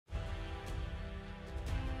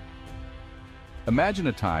Imagine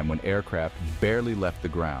a time when aircraft barely left the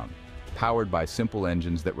ground, powered by simple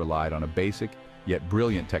engines that relied on a basic yet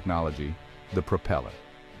brilliant technology, the propeller.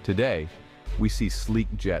 Today, we see sleek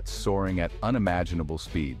jets soaring at unimaginable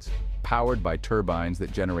speeds, powered by turbines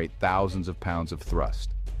that generate thousands of pounds of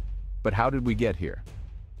thrust. But how did we get here?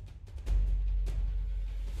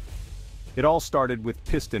 It all started with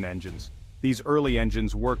piston engines. These early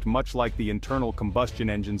engines worked much like the internal combustion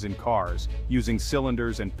engines in cars, using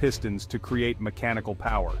cylinders and pistons to create mechanical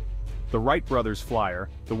power. The Wright brothers Flyer,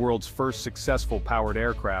 the world's first successful powered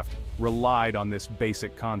aircraft, relied on this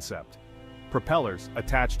basic concept. Propellers,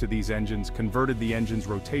 attached to these engines, converted the engine's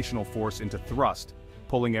rotational force into thrust,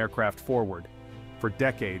 pulling aircraft forward. For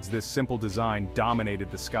decades, this simple design dominated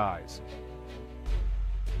the skies.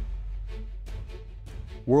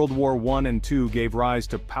 World War I and II gave rise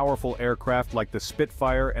to powerful aircraft like the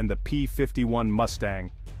Spitfire and the P-51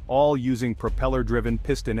 Mustang, all using propeller-driven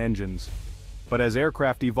piston engines. But as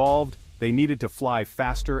aircraft evolved, they needed to fly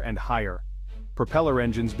faster and higher. Propeller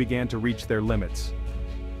engines began to reach their limits.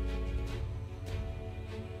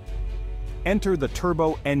 Enter the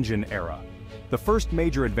turbo engine era. The first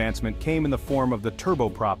major advancement came in the form of the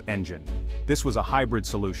turboprop engine. This was a hybrid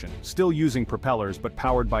solution, still using propellers but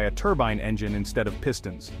powered by a turbine engine instead of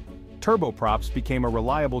pistons. Turboprops became a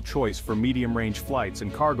reliable choice for medium-range flights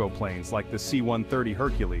and cargo planes like the C-130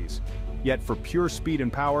 Hercules. Yet for pure speed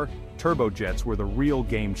and power, turbojets were the real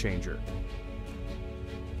game-changer.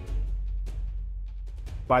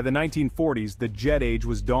 By the 1940s, the jet age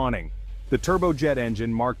was dawning. The turbojet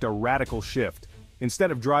engine marked a radical shift.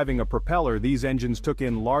 Instead of driving a propeller, these engines took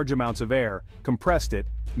in large amounts of air, compressed it,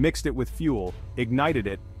 mixed it with fuel, ignited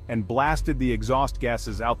it, and blasted the exhaust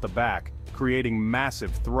gases out the back, creating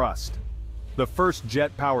massive thrust. The first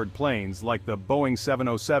jet-powered planes, like the Boeing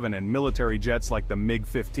 707 and military jets like the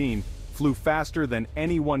MiG-15, flew faster than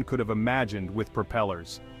anyone could have imagined with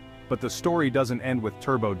propellers. But the story doesn't end with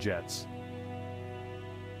turbojets.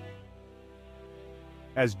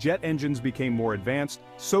 As jet engines became more advanced,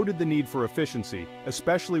 so did the need for efficiency,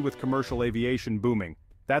 especially with commercial aviation booming.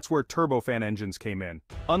 That's where turbofan engines came in.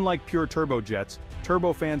 Unlike pure turbojets,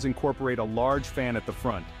 turbofans incorporate a large fan at the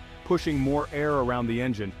front, pushing more air around the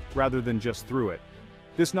engine rather than just through it.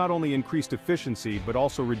 This not only increased efficiency but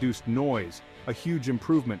also reduced noise, a huge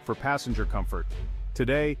improvement for passenger comfort.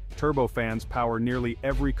 Today, turbofans power nearly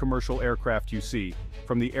every commercial aircraft you see,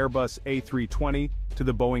 from the Airbus A320 to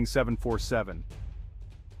the Boeing 747.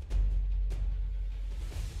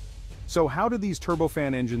 So how do these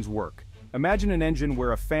turbofan engines work? Imagine an engine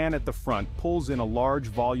where a fan at the front pulls in a large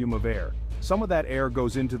volume of air. Some of that air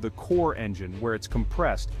goes into the core engine where it's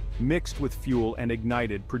compressed, mixed with fuel and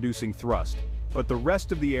ignited, producing thrust. But the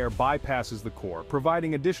rest of the air bypasses the core,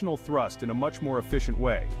 providing additional thrust in a much more efficient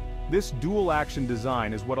way. This dual-action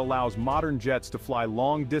design is what allows modern jets to fly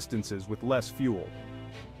long distances with less fuel.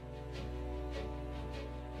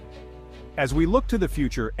 As we look to the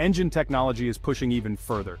future, engine technology is pushing even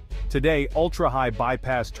further. Today, ultra-high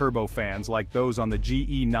bypass turbofans like those on the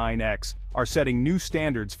GE9X are setting new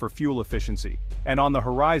standards for fuel efficiency. And on the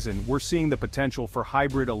horizon, we're seeing the potential for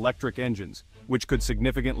hybrid electric engines, which could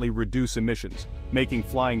significantly reduce emissions, making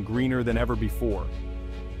flying greener than ever before.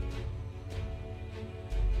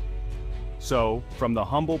 So, from the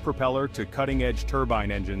humble propeller to cutting-edge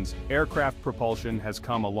turbine engines, aircraft propulsion has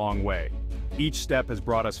come a long way. Each step has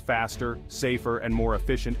brought us faster, safer, and more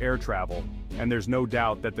efficient air travel, and there's no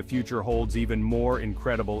doubt that the future holds even more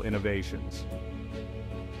incredible innovations.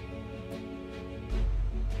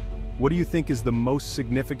 What do you think is the most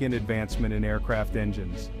significant advancement in aircraft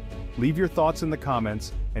engines? Leave your thoughts in the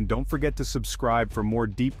comments, and don't forget to subscribe for more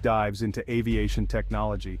deep dives into aviation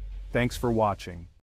technology. Thanks for watching.